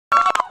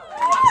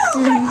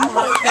Hey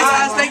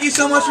guys, thank you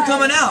so much for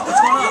coming out. What's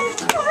going on?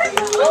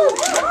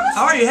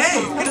 How are you?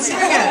 Hey, good to see you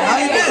again. How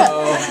you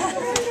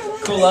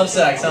been? Cool love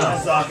sex, huh?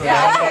 Yeah,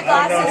 I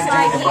glasses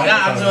like you. Why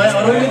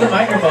don't we get the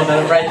microphone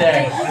then right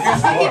there?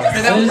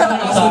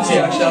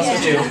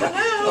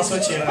 I'll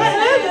switch you.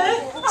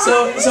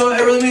 So it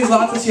really means a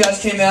lot that you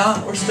guys came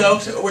out. We're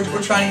stoked.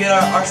 We're trying to get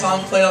our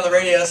song played on the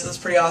radio, so it's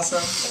pretty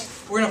awesome.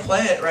 We're gonna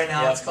play it right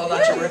now. It's called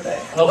Not Your Birthday.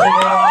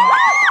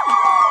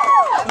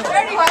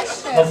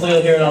 Hopefully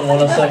you'll hear it on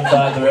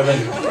 107.5 The Ribbon.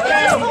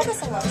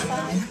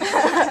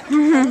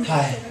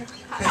 Hi.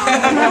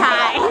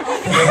 Hi.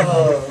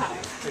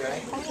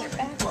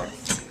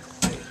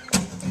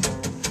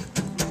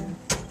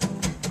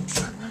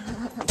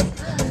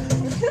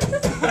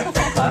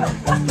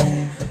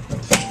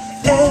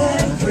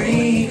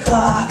 Every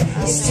clock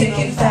is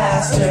ticking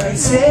faster,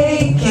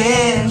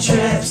 taking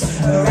trips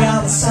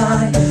around the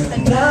sun.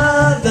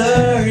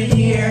 Another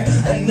year,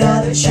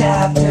 another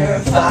chapter.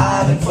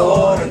 5 and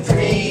 4 and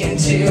 3 and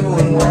 2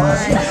 and 1.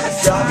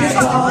 Drop your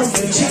calls,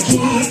 lose your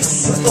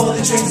keys before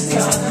the drinks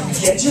come.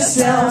 Get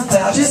yourself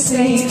out your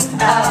seat,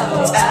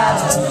 out,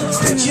 out.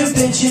 Quit your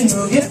bitch and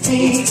move your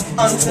feet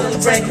until the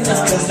break of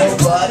dawn. Cause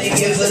nobody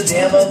gives a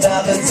damn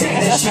about the day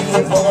that you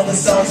were born. The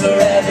songs for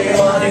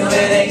everyone who it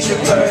ain't your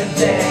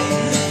birthday.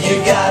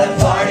 You gotta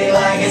party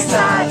like it's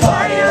not,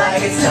 party like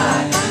it's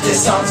not.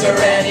 This song's for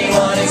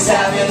anyone who's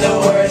having the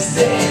worst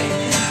day.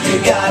 You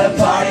gotta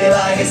party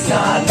like it's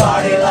not,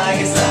 party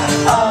like it's not.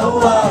 Oh,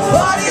 oh,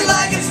 party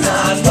like it's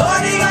not,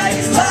 party like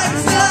it's not.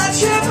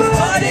 Your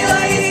party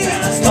like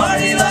it's not,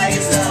 party like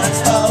it's not.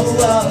 Oh,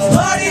 oh,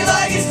 party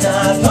like it's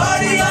not,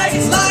 party like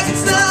it's not.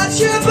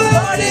 Your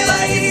party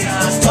like it's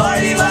not,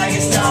 party like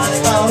it's not.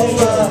 Oh,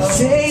 oh,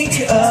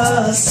 take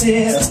a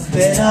sip of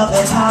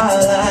the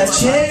high life,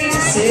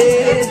 chase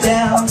it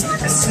down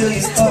until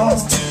you fall.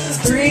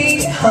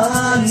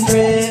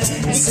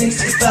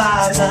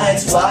 365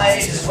 nights, why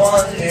just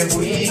wonder if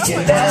we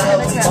can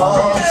have them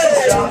all.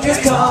 Drop your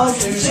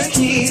calls, lose your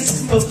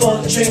keys before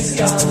the drinks are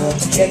gone.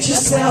 Get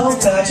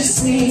yourself out your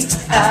seat,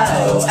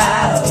 ow,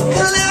 ow.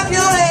 Clap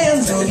your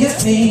hands on your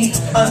feet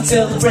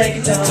until the break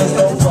of dawn. Cause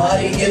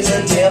nobody gives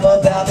a damn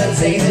about the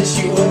day that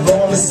you were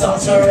born. The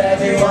songs for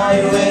everyone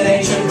who it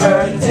ain't your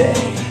birthday.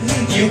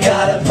 You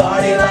gotta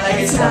party like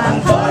it's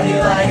not, party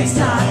like it's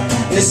not.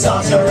 This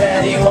song's for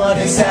anyone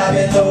who's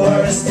having the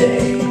worst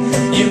day.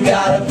 You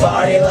gotta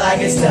party like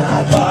it's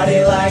not,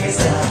 party like it's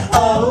not.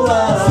 Oh,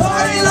 oh,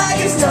 party like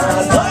it's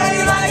not,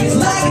 party like it's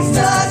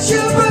not. You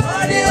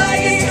party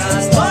like it's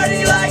not,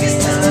 party like it's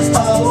not.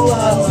 Oh,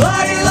 oh,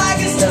 party like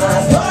it's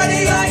not,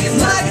 party like it's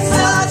not.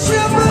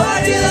 You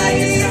party like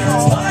it's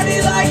not,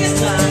 party like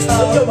it's not.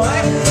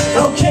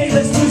 Oh, okay,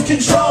 let's lose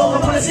control. I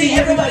wanna see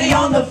everybody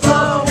on the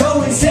floor.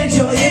 Go and send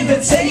your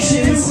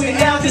invitations. Do it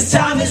now, this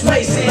time is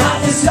wasted.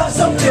 Life is tough,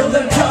 so fill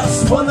them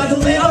cups. One life to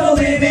live, I'ma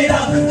live it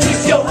up.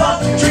 Just go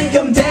up, drink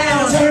them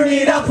down. Turn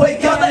it up,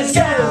 wake up, let's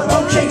go.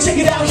 Okay, check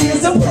it out, here's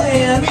the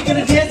plan. We're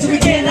gonna dance till we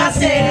cannot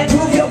stand.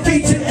 Move your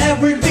feet to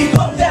every beat.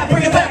 Pump that,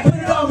 bring it back, put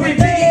it on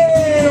repeat.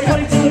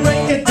 Everybody till the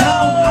break of dawn. I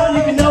don't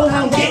even know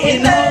how I'm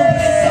getting on.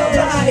 It's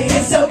alright,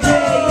 it's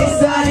okay.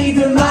 It's not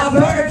even my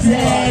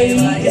birthday.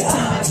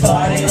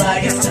 Party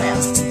like it's not.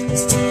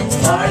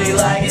 Party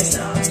like it's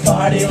not,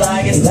 party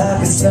like it's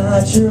not. It's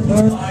not your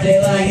birthday. Party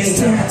like it's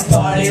not,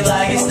 party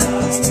like it's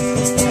not.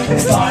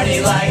 Party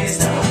like it's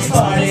not,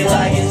 party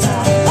like it's not.